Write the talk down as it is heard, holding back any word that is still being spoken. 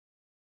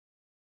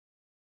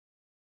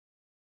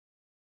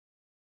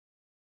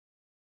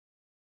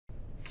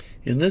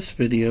In this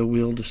video,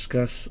 we'll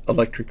discuss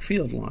electric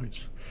field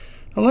lines.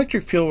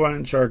 Electric field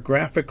lines are a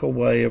graphical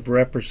way of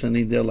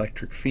representing the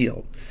electric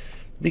field.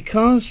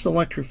 Because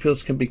electric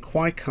fields can be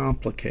quite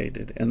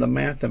complicated and the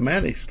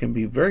mathematics can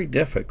be very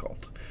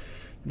difficult,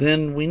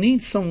 then we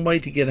need some way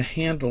to get a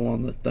handle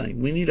on the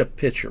thing. We need a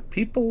picture.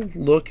 People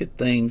look at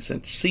things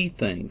and see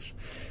things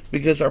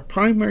because our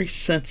primary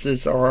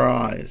senses are our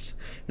eyes.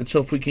 And so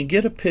if we can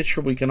get a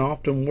picture, we can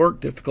often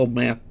work difficult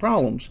math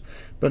problems,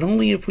 but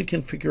only if we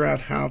can figure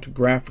out how to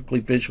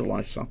graphically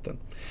visualize something.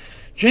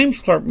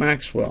 James Clerk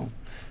Maxwell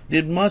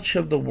did much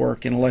of the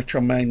work in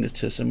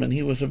electromagnetism, and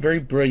he was a very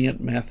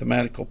brilliant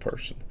mathematical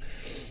person.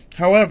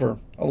 However,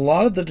 a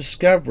lot of the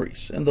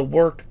discoveries and the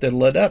work that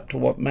led up to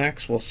what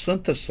Maxwell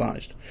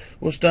synthesized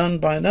was done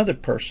by another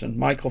person,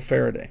 Michael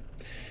Faraday.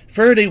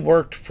 Faraday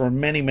worked for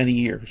many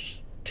years,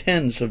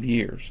 tens of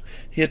years.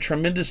 He had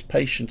tremendous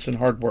patience and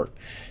hard work.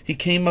 He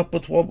came up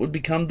with what would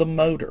become the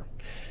motor.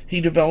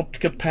 He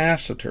developed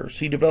capacitors.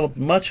 He developed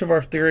much of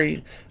our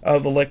theory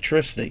of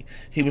electricity.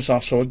 He was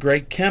also a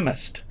great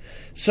chemist.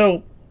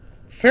 So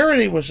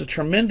Faraday was a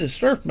tremendous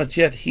person, but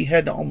yet he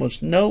had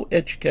almost no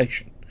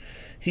education.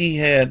 He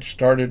had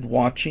started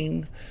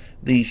watching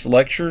these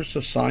lectures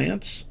of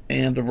science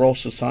and the Royal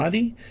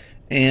Society,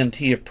 and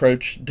he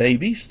approached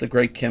Davies, the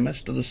great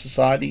chemist of the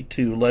society,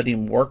 to let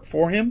him work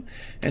for him,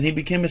 and he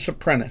became his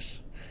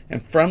apprentice.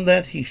 And from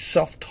that, he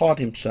self-taught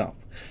himself.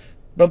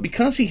 But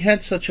because he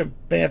had such a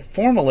bad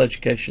formal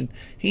education,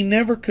 he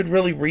never could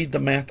really read the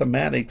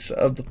mathematics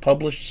of the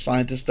published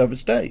scientists of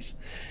his days.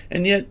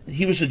 And yet,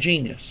 he was a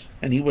genius,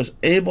 and he was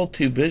able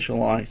to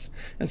visualize.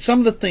 And some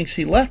of the things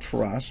he left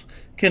for us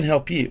can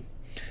help you.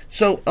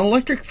 So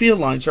electric field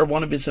lines are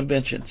one of his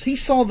inventions. He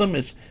saw them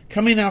as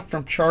coming out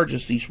from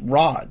charges, these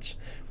rods,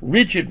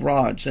 rigid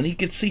rods, and he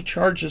could see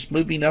charges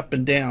moving up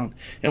and down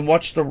and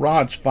watch the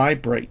rods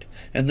vibrate,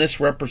 and this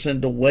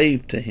represented a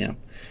wave to him.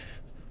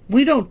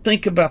 We don't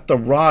think about the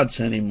rods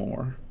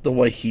anymore the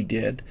way he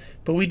did,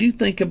 but we do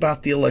think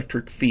about the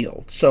electric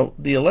field. So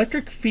the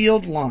electric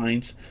field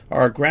lines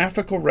are a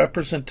graphical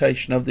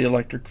representation of the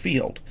electric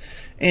field,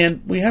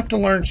 and we have to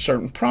learn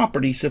certain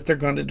properties if they're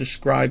going to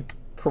describe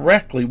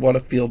correctly what a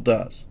field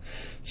does.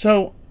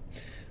 So,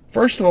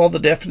 first of all, the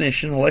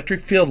definition: electric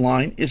field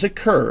line is a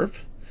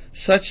curve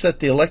such that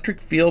the electric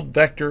field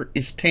vector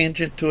is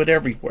tangent to it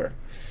everywhere.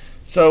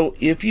 So,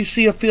 if you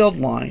see a field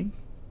line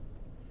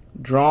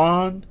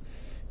drawn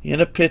in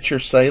a picture,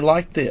 say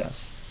like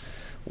this,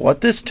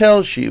 what this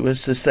tells you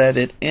is that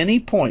at any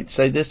point,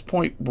 say this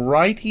point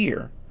right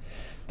here,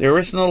 there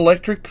is an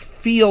electric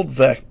field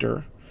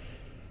vector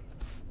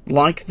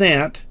like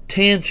that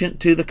tangent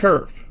to the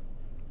curve.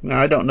 Now,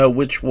 I don't know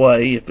which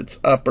way, if it's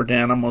up or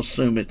down. I'm going to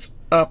assume it's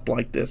up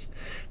like this.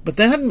 But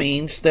that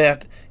means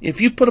that if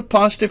you put a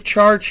positive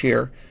charge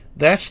here,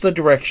 that's the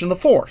direction of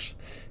the force.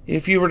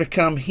 If you were to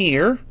come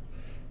here,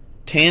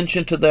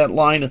 tangent to that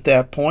line at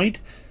that point,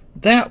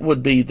 that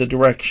would be the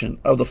direction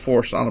of the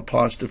force on a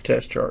positive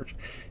test charge.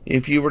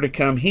 If you were to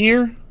come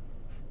here,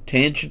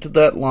 tangent to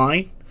that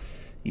line,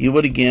 you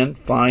would again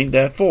find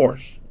that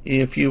force.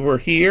 If you were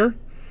here,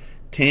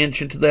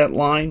 tangent to that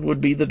line would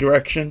be the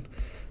direction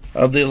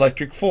of the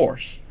electric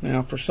force.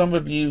 Now, for some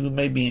of you who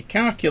may be in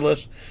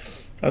calculus,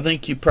 I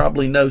think you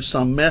probably know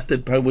some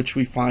method by which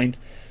we find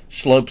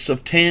slopes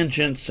of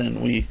tangents,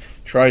 and we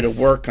try to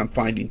work on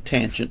finding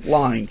tangent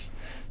lines.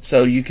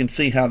 So you can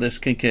see how this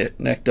can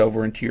connect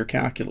over into your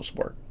calculus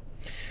work.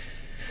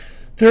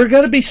 There are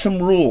got to be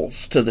some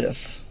rules to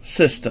this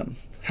system.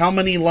 How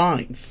many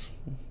lines?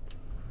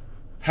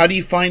 How do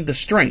you find the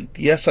strength?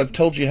 Yes, I've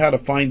told you how to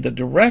find the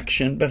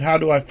direction, but how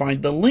do I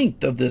find the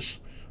length of this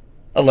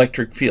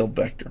electric field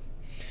vector?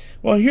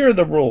 Well, here are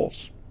the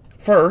rules.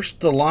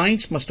 First, the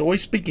lines must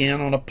always begin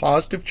on a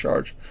positive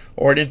charge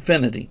or at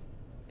infinity.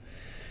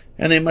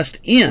 And they must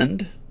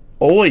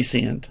always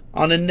end,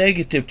 on a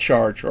negative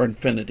charge or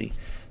infinity.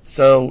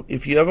 So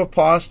if you have a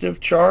positive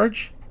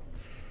charge,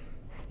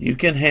 you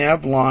can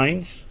have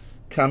lines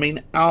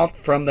coming out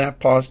from that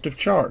positive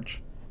charge,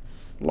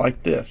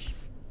 like this.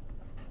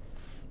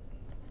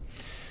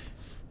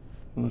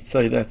 Let's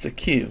say that's a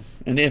Q.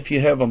 And if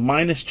you have a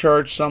minus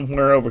charge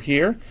somewhere over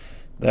here,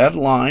 that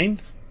line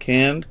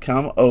can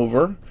come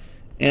over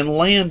and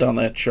land on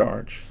that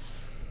charge.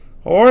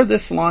 Or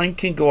this line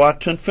can go out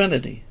to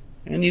infinity,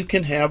 and you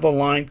can have a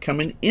line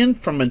coming in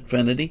from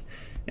infinity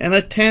and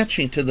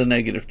attaching to the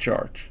negative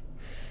charge.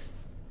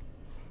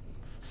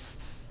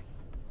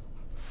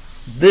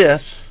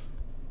 This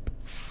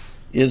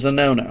is a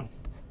no-no.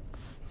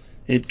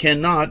 It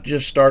cannot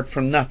just start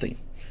from nothing.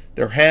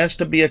 There has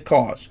to be a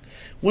cause.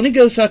 When it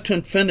goes out to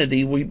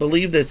infinity, we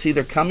believe that it's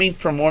either coming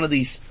from one of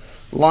these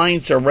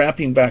lines that are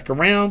wrapping back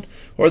around,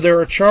 or there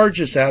are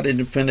charges out at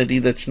infinity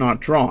that's not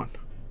drawn.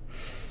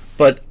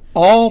 But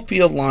all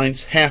field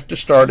lines have to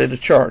start at a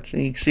charge.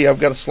 And you can see I've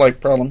got a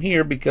slight problem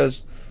here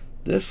because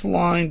this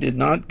line did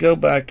not go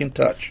back and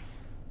touch.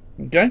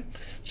 Okay?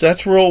 So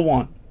that's rule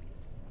one.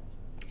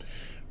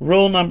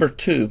 Rule number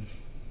two.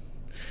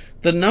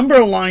 The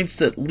number of lines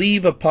that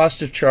leave a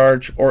positive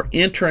charge or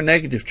enter a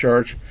negative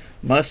charge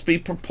must be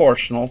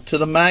proportional to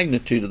the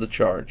magnitude of the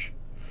charge.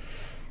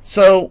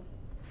 So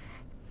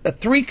a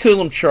 3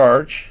 coulomb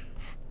charge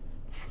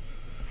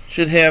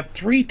should have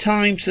 3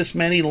 times as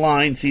many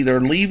lines either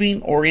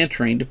leaving or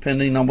entering,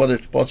 depending on whether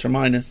it's plus or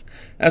minus,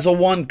 as a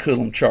 1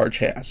 coulomb charge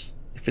has.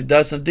 If it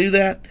doesn't do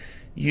that,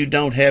 you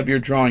don't have your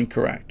drawing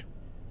correct.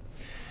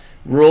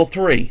 Rule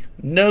 3.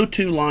 No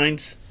 2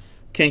 lines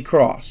can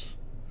cross.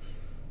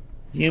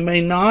 You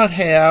may not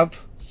have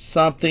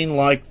something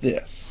like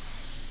this.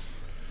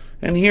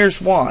 And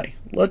here's why.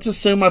 Let's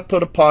assume I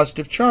put a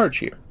positive charge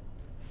here.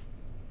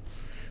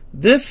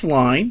 This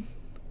line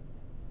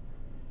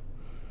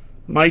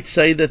might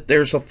say that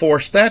there's a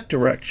force that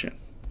direction.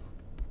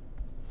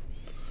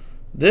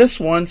 This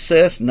one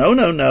says, no,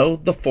 no, no,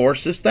 the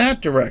force is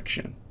that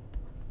direction.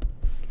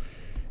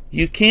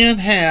 You can't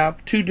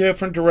have 2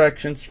 different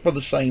directions for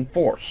the same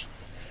force.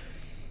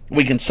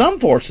 We can sum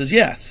forces,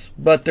 yes,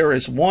 but there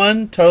is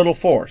one total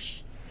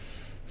force.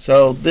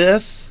 So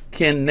this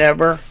can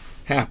never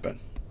happen.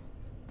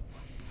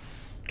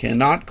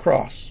 Cannot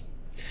cross.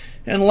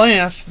 And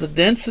last, the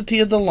density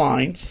of the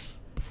lines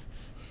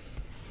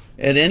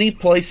at any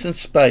place in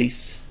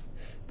space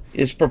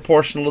is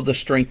proportional to the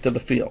strength of the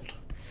field.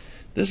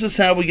 This is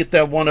how we get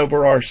that 1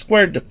 over r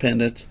squared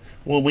dependence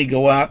when we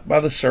go out by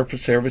the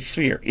surface area of a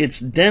sphere.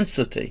 It's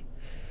density.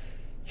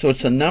 So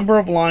it's the number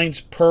of lines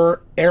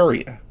per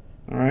area.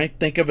 All right,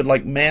 think of it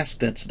like mass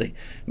density.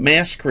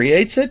 Mass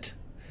creates it,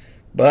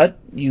 but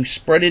you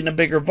spread it in a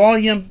bigger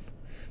volume,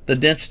 the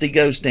density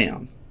goes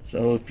down.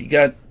 So if you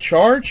got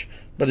charge,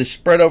 but it's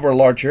spread over a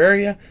larger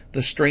area,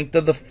 the strength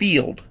of the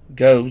field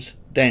goes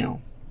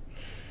down.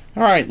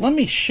 All right, let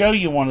me show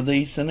you one of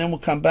these, and then we'll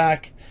come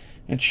back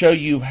and show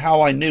you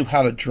how I knew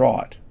how to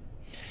draw it.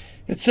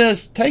 It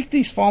says, take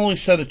these following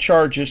set of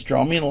charges,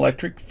 draw me an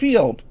electric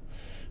field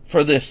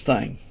for this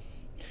thing.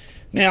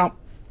 Now,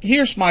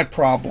 here's my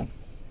problem.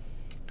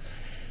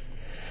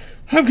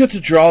 I've got to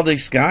draw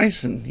these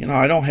guys, and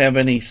I don't have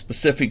any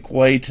specific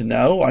way to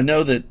know. I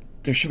know that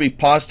there should be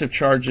positive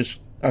charges,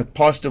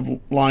 positive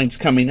lines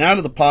coming out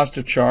of the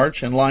positive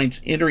charge and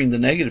lines entering the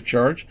negative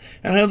charge.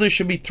 And I know there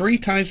should be 3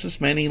 times as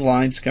many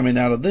lines coming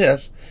out of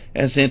this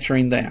as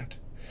entering that.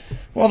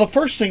 Well, the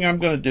first thing I'm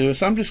going to do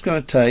is I'm just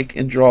going to take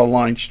and draw a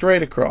line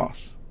straight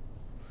across,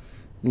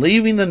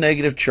 leaving the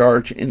negative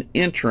charge and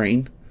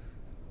entering,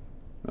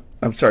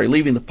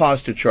 leaving the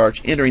positive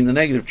charge, entering the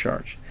negative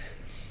charge.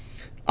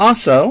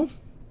 Also,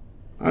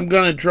 I'm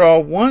going to draw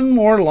one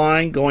more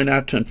line going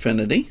out to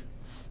infinity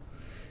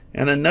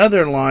and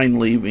another line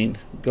leaving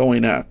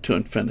going out to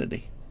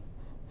infinity.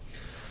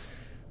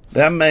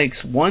 That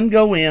makes 1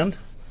 go in,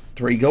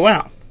 3 go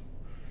out.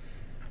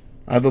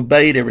 I've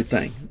obeyed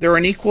everything. They're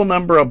an equal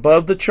number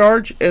above the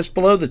charge as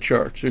below the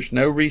charge. There's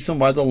no reason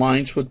why the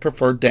lines would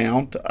prefer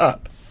down to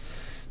up.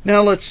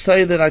 Now let's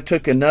say that I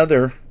took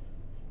another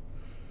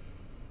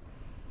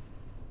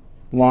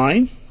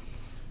line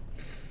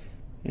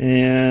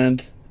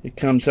and it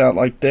comes out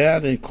like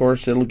that, and of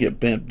course it'll get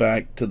bent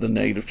back to the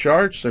negative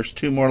charge. There's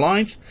 2 more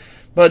lines.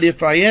 But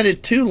if I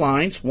added 2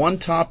 lines, 1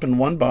 top and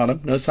 1 bottom,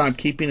 notice I'm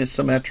keeping it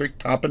symmetric,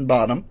 top and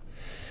bottom,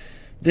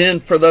 then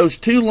for those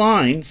 2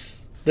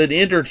 lines that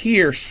entered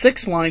here,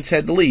 6 lines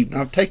had to leave.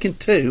 Now I've taken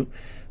 2.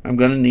 I'm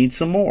going to need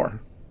some more.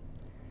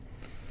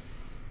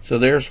 So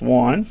there's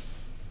 1.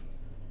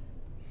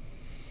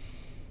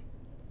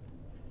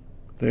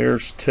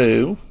 There's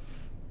 2.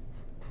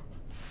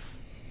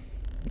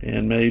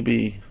 And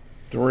maybe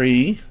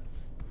 3.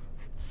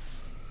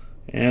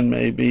 And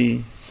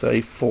maybe,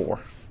 say, 4.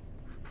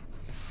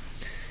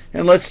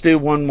 And let's do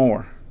one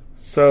more.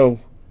 So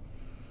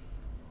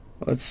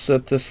let's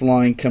set this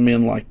line come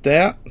in like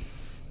that.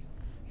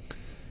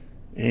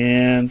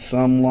 And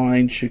some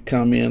lines should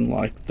come in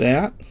like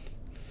that.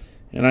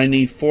 And I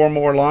need 4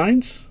 more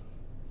lines.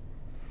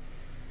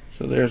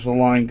 So there's a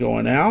line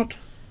going out.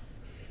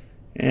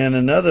 And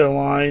another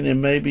line,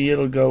 and maybe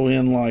it'll go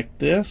in like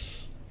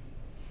this.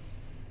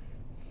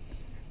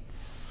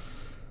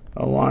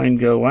 A line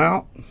go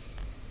out.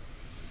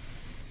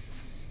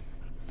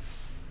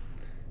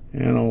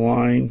 And a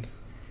line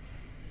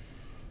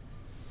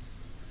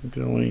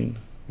going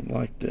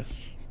like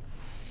this.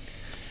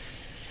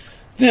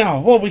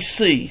 Now, what we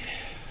see,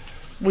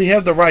 we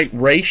have the right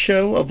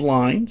ratio of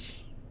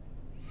lines.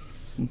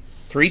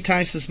 3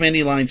 times as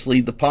many lines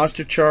leave the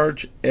positive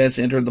charge as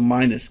enter the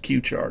minus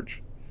Q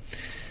charge.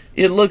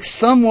 It looks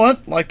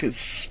somewhat like a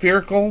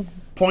spherical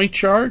point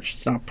charge.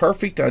 It's not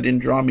perfect. I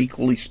didn't draw them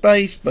equally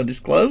spaced, but it's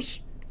close.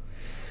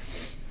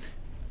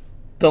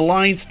 The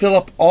lines fill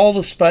up all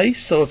the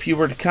space, so if you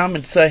were to come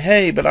and say,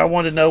 hey, but I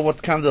want to know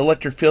what kind of the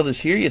electric field is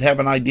here, you'd have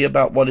an idea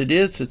about what it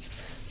is. It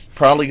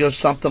probably goes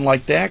something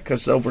like that,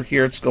 because over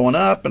here it's going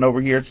up, and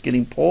over here it's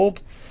getting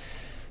pulled.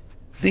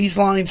 These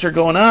lines are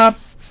going up,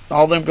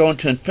 all of them going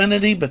to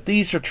infinity, but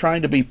these are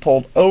trying to be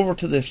pulled over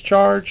to this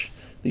charge.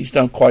 These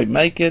don't quite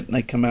make it, and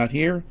they come out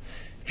here.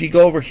 If you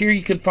go over here,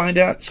 you can find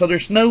out. So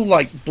there's no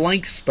like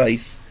blank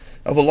space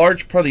of a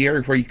large part of the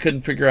area where you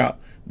couldn't figure out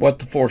what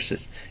the force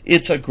is.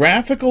 It's a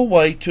graphical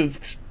way to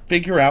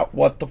figure out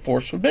what the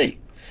force would be.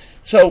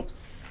 So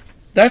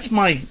that's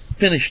my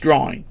finished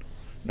drawing.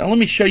 Now let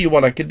me show you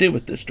what I could do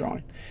with this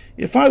drawing.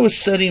 If I was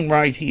sitting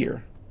right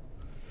here,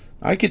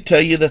 I could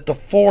tell you that the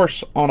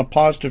force on a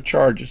positive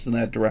charge is in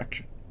that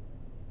direction.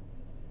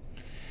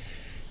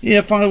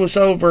 If I was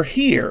over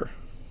here,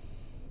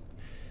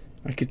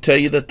 I could tell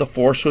you that the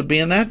force would be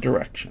in that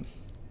direction.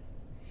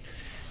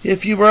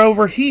 If you were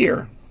over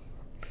here,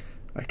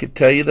 I could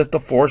tell you that the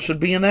force would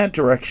be in that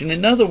direction.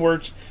 In other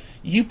words,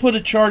 you put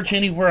a charge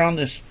anywhere on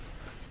this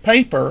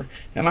paper,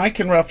 and I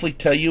can roughly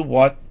tell you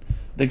what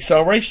the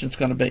acceleration is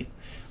going to be.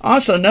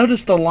 Also,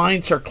 notice the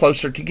lines are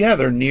closer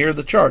together near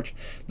the charge.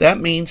 That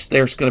means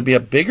there's going to be a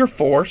bigger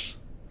force,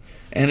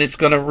 and it's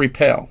going to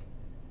repel.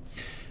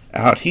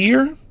 Out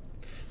here,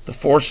 the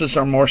forces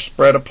are more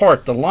spread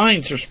apart. The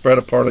lines are spread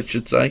apart, I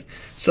should say,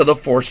 so the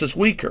force is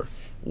weaker.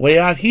 Way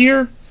out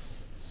here,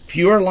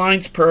 fewer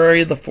lines per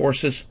area, the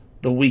force is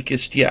the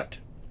weakest yet.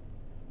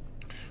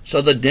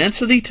 So the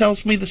density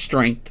tells me the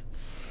strength.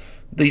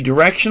 The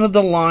direction of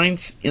the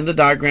lines in the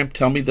diagram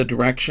tell me the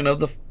direction of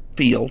the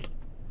field.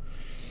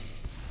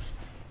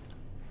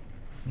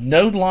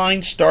 No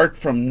lines start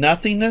from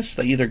nothingness.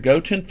 They either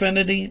go to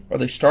infinity or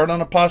they start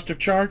on a positive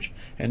charge,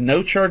 and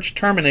no charge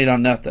terminate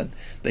on nothing.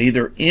 They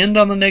either end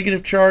on the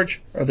negative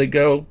charge or they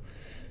go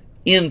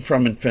in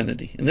from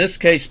infinity. In this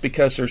case,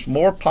 because there's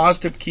more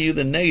positive Q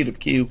than negative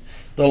Q,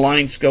 the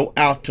lines go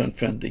out to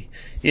infinity.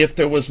 If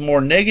there was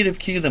more negative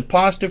Q than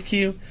positive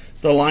Q,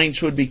 the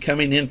lines would be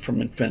coming in from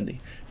infinity.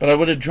 But I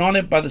would have drawn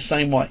it by the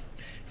same way.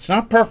 It's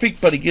not perfect,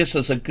 but it gives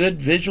us a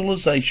good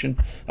visualization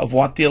of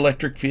what the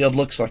electric field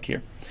looks like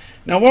here.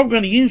 Now what we're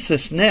going to use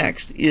this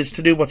next is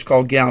to do what's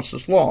called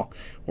Gauss's law.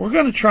 We're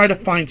going to try to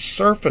find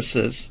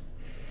surfaces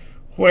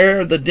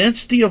where the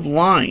density of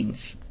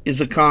lines is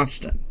a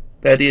constant.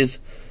 That is,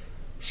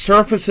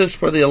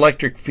 surfaces where the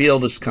electric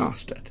field is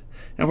constant.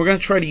 And we're going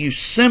to try to use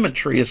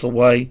symmetry as a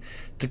way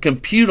to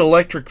compute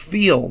electric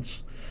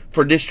fields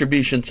for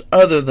distributions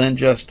other than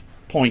just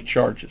point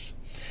charges.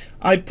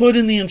 I put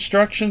in the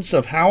instructions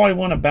of how I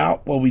went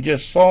about what we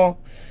just saw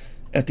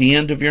at the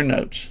end of your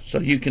notes, so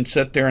you can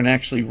sit there and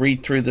actually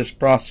read through this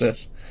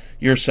process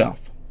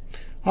yourself.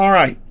 All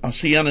right, I'll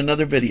see you on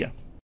another video.